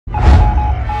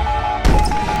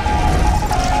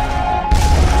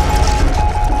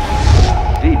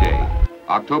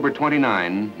October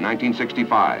 29,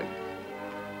 1965.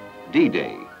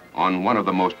 D-Day on one of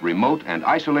the most remote and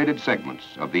isolated segments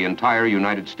of the entire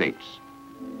United States.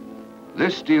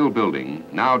 This steel building,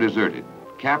 now deserted,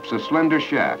 caps a slender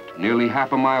shaft nearly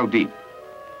half a mile deep.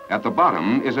 At the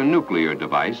bottom is a nuclear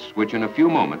device which in a few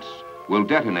moments will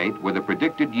detonate with a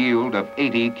predicted yield of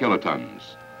 80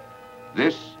 kilotons.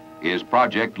 This is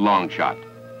Project Longshot.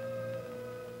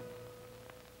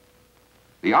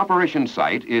 The operation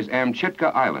site is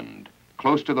Amchitka Island,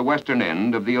 close to the western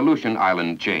end of the Aleutian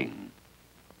Island chain.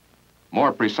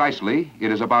 More precisely,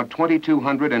 it is about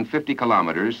 2,250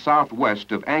 kilometers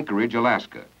southwest of Anchorage,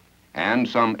 Alaska, and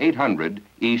some 800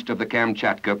 east of the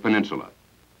Kamchatka Peninsula.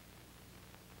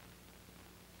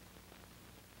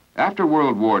 After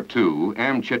World War II,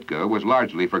 Amchitka was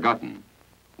largely forgotten.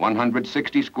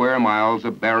 160 square miles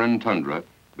of barren tundra,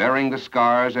 bearing the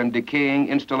scars and decaying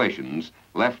installations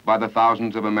left by the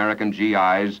thousands of American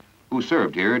GIs who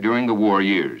served here during the war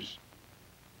years.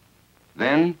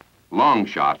 Then,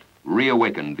 Longshot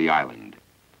reawakened the island.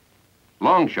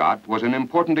 Longshot was an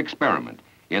important experiment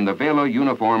in the Vela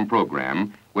Uniform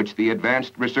program, which the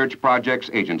Advanced Research Projects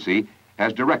Agency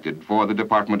has directed for the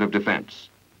Department of Defense.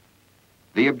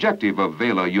 The objective of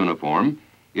Vela Uniform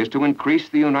is to increase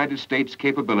the United States'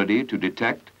 capability to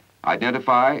detect,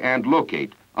 identify, and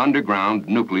locate underground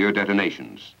nuclear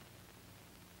detonations.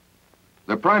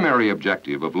 The primary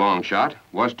objective of Longshot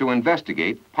was to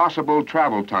investigate possible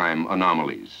travel time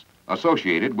anomalies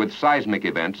associated with seismic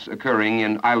events occurring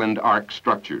in island arc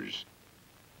structures.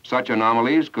 Such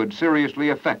anomalies could seriously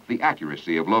affect the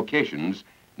accuracy of locations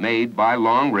made by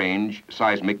long-range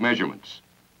seismic measurements.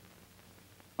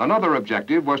 Another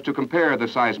objective was to compare the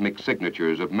seismic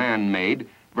signatures of man-made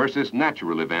versus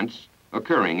natural events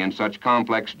occurring in such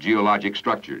complex geologic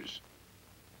structures.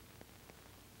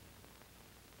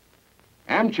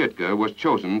 Amchitka was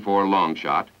chosen for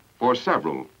Longshot for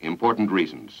several important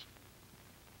reasons.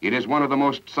 It is one of the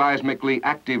most seismically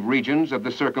active regions of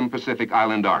the circum-Pacific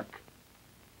island arc.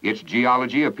 Its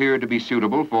geology appeared to be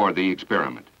suitable for the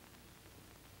experiment.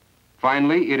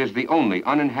 Finally, it is the only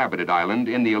uninhabited island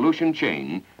in the Aleutian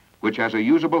chain which has a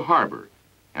usable harbor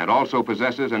and also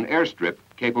possesses an airstrip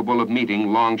capable of meeting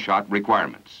Longshot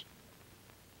requirements.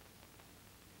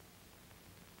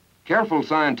 Careful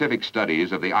scientific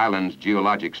studies of the island's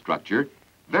geologic structure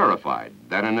verified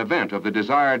that an event of the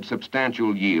desired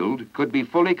substantial yield could be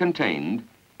fully contained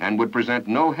and would present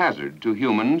no hazard to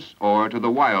humans or to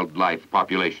the wildlife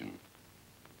population.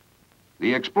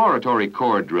 The exploratory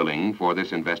core drilling for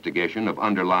this investigation of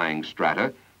underlying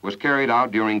strata was carried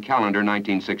out during calendar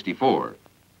 1964.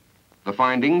 The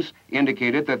findings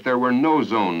indicated that there were no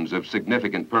zones of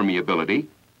significant permeability,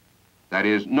 that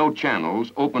is, no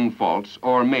channels, open faults,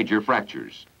 or major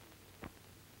fractures.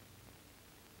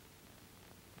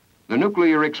 The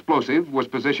nuclear explosive was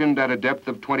positioned at a depth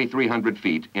of 2,300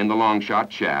 feet in the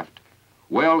Longshot shaft,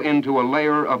 well into a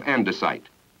layer of andesite.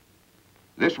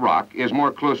 This rock is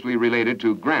more closely related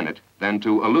to granite than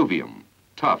to alluvium,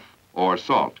 tuff, or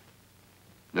salt,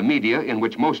 the media in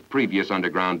which most previous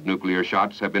underground nuclear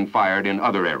shots have been fired in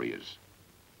other areas.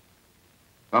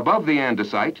 Above the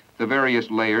andesite, the various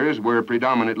layers were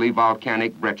predominantly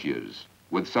volcanic breccias,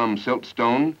 with some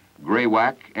siltstone,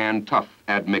 graywack, and tuff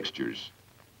admixtures.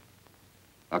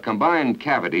 A combined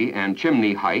cavity and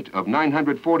chimney height of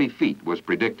 940 feet was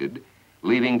predicted,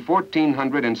 leaving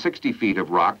 1,460 feet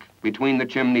of rock between the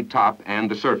chimney top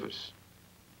and the surface.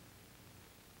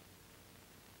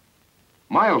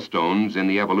 Milestones in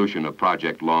the evolution of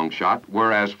Project Longshot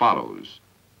were as follows.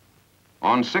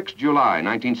 On 6 July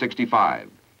 1965,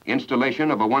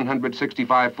 installation of a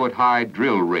 165-foot-high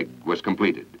drill rig was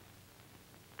completed.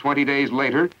 20 days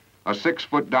later, a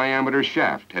 6-foot diameter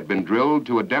shaft had been drilled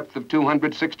to a depth of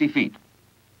 260 feet.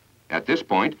 At this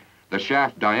point, the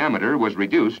shaft diameter was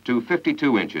reduced to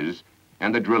 52 inches,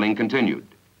 and the drilling continued.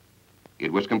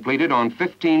 It was completed on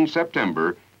 15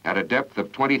 September at a depth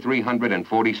of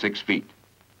 2,346 feet.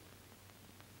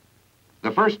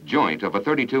 The first joint of a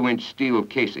 32-inch steel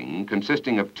casing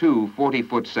consisting of two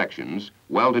 40-foot sections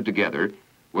welded together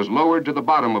was lowered to the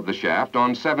bottom of the shaft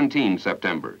on 17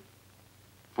 September.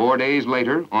 4 days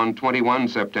later, on 21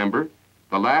 September,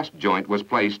 the last joint was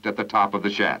placed at the top of the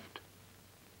shaft.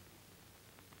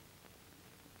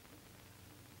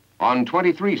 On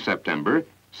 23 September,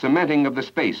 cementing of the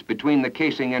space between the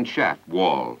casing and shaft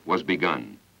wall was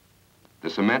begun. The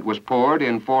cement was poured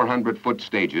in 400-foot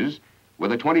stages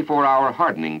with a 24-hour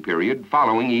hardening period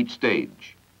following each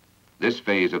stage. This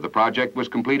phase of the project was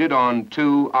completed on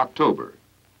 2 October.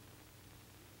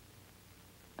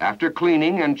 After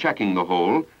cleaning and checking the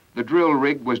hole, the drill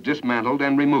rig was dismantled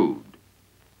and removed.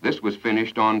 This was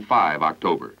finished on 5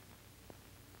 October.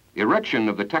 Erection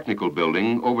of the technical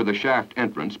building over the shaft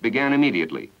entrance began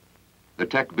immediately. The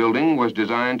tech building was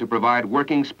designed to provide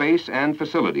working space and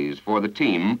facilities for the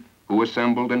team who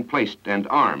assembled and placed and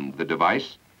armed the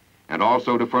device, and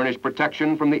also to furnish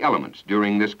protection from the elements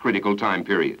during this critical time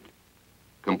period.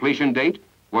 Completion date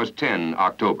was 10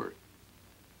 October.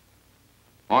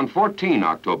 On 14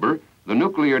 October, the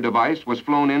nuclear device was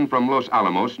flown in from Los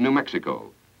Alamos, New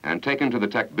Mexico, and taken to the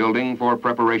tech building for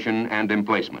preparation and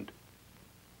emplacement.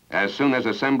 As soon as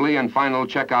assembly and final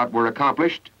checkout were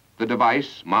accomplished, the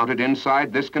device, mounted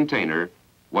inside this container,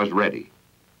 was ready.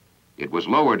 It was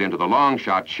lowered into the long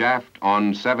shot shaft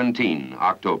on 17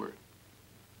 October.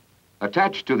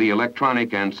 Attached to the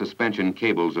electronic and suspension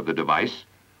cables of the device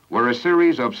were a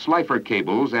series of slifer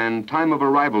cables and time of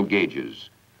arrival gauges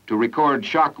to record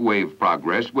shock wave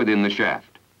progress within the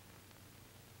shaft.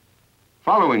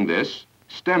 Following this,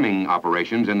 stemming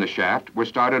operations in the shaft were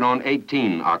started on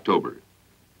 18 October.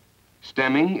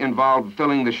 Stemming involved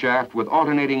filling the shaft with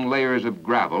alternating layers of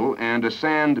gravel and a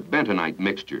sand-bentonite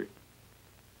mixture.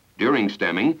 During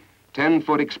stemming,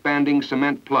 10-foot expanding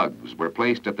cement plugs were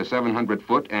placed at the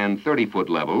 700-foot and 30-foot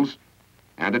levels,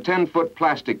 and a 10-foot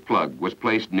plastic plug was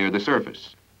placed near the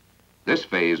surface. This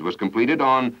phase was completed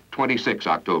on 26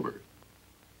 October.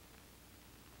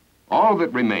 All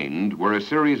that remained were a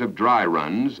series of dry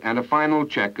runs and a final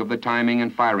check of the timing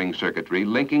and firing circuitry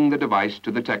linking the device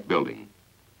to the tech building,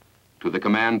 to the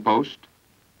command post,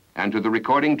 and to the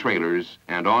recording trailers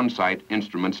and on-site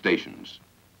instrument stations.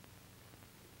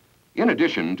 In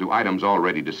addition to items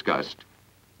already discussed,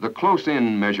 the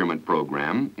close-in measurement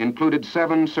program included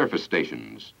 7 surface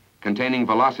stations containing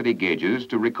velocity gauges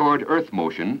to record earth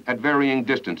motion at varying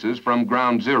distances from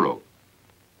ground zero.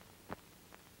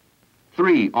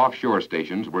 3 offshore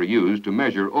stations were used to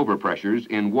measure overpressures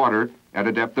in water at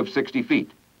a depth of 60 feet.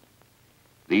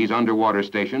 These underwater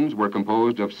stations were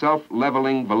composed of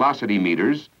self-leveling velocity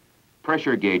meters,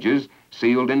 pressure gauges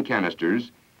sealed in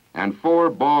canisters, and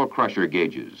 4 ball crusher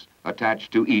gauges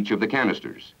attached to each of the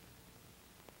canisters.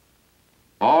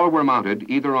 All were mounted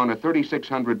either on a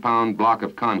 3,600-pound block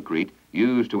of concrete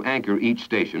used to anchor each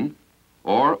station,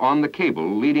 or on the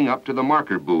cable leading up to the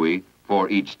marker buoy for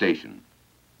each station.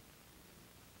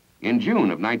 In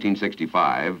June of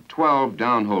 1965, 12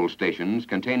 downhole stations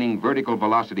containing vertical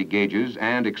velocity gauges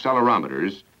and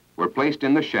accelerometers were placed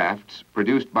in the shafts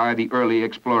produced by the early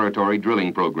exploratory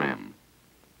drilling program.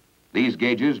 These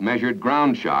gauges measured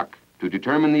ground shock to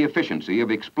determine the efficiency of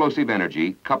explosive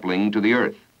energy coupling to the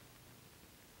earth.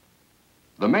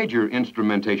 The major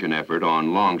instrumentation effort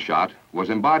on Longshot was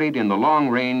embodied in the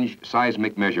Long-Range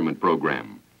Seismic Measurement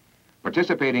Program.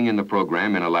 Participating in the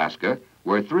program in Alaska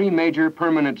were 3 major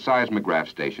permanent seismograph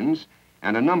stations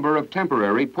and a number of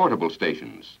temporary portable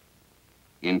stations.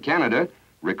 In Canada,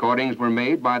 recordings were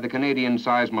made by the Canadian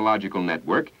Seismological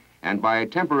Network and by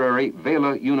temporary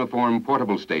Vela uniform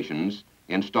portable stations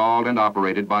installed and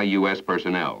operated by U.S.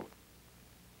 personnel.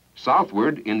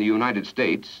 Southward in the United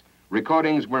States,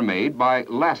 recordings were made by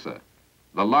LASA,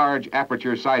 the Large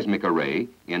Aperture Seismic Array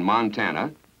in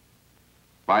Montana,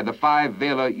 by the 5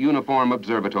 Vela uniform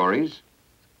observatories,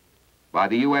 by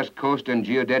the U.S. Coast and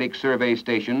Geodetic Survey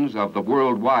stations of the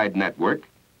Worldwide Network,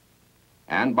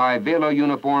 and by Vela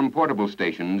uniform portable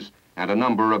stations and a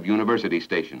number of university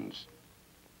stations.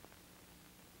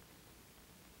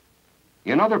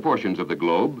 In other portions of the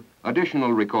globe,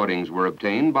 additional recordings were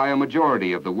obtained by a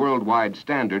majority of the worldwide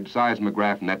standard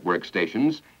seismograph network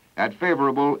stations at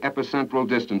favorable epicentral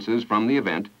distances from the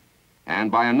event,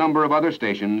 and by a number of other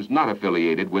stations not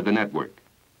affiliated with the network.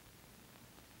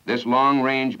 This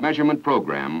long-range measurement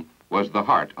program was the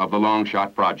heart of the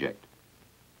Longshot project.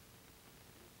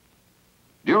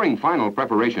 During final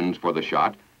preparations for the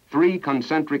shot, 3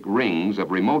 concentric rings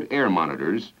of remote air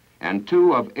monitors and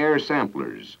 2 of air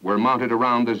samplers were mounted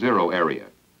around the zero area.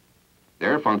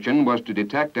 Their function was to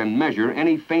detect and measure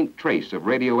any faint trace of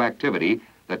radioactivity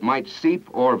that might seep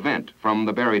or vent from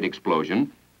the buried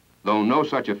explosion, though no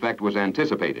such effect was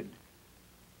anticipated.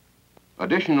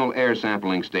 Additional air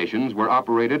sampling stations were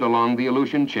operated along the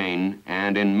Aleutian Chain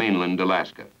and in mainland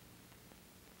Alaska.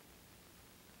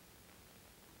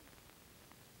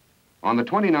 On the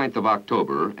 29th of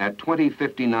October, at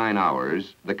 20:59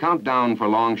 hours, the countdown for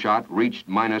Longshot reached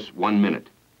 -1 minute.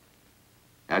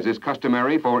 As is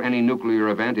customary for any nuclear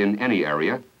event in any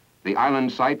area, the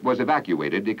island site was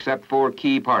evacuated except for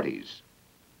key parties.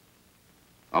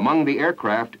 Among the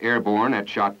aircraft airborne at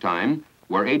shot time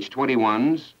were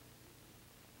H-21s,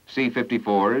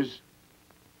 C-54s,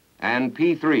 and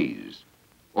P-3s,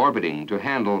 orbiting to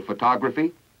handle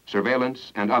photography,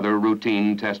 surveillance, and other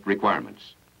routine test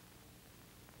requirements.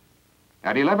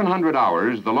 At 1100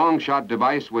 hours, the long-shot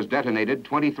device was detonated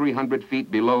 2,300 feet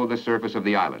below the surface of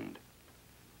the island.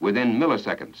 Within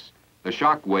milliseconds, the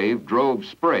shock wave drove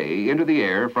spray into the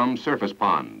air from surface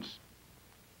ponds.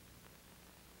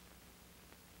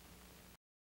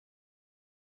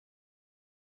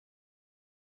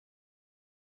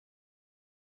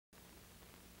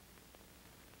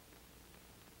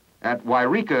 At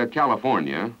Wairika,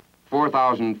 California,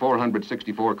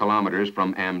 4,464 kilometers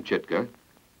from Amchitka,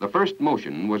 the first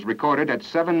motion was recorded at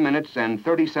 7 minutes and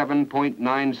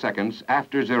 37.9 seconds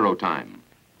after zero time,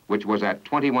 which was at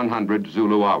 2100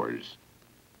 Zulu hours.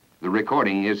 The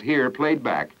recording is here played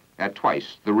back at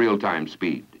twice the real-time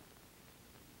speed.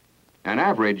 An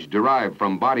average derived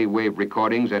from body wave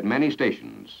recordings at many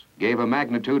stations gave a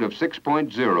magnitude of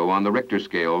 6.0 on the Richter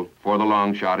scale for the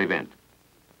long-shot event.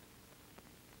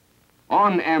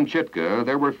 On Amchitka,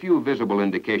 there were few visible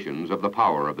indications of the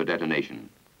power of the detonation.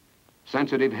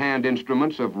 Sensitive hand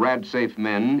instruments of rad-safe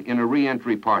men in a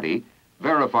re-entry party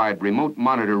verified remote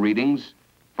monitor readings,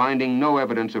 finding no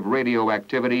evidence of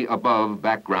radioactivity above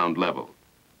background level.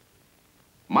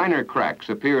 Minor cracks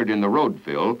appeared in the road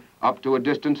fill up to a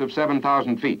distance of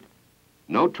 7,000 feet.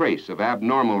 No trace of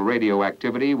abnormal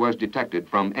radioactivity was detected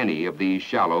from any of these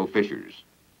shallow fissures.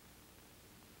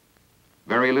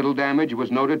 Very little damage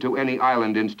was noted to any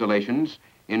island installations,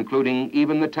 including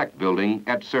even the tech building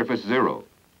at surface zero.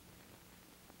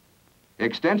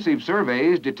 Extensive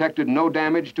surveys detected no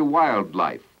damage to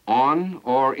wildlife on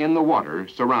or in the water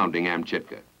surrounding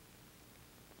Amchitka.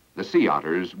 The sea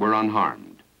otters were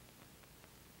unharmed.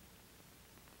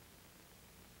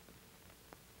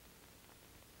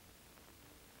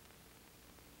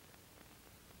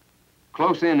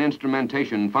 Close-in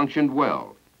instrumentation functioned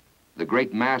well. The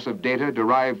great mass of data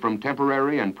derived from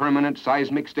temporary and permanent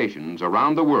seismic stations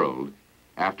around the world,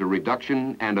 after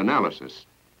reduction and analysis,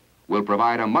 will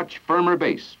provide a much firmer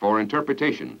base for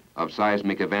interpretation of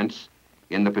seismic events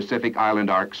in the Pacific Island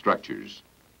Arc structures.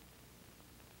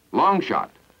 Longshot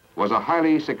was a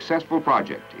highly successful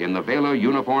project in the Vela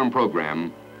Uniform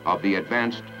Program of the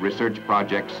Advanced Research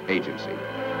Projects Agency.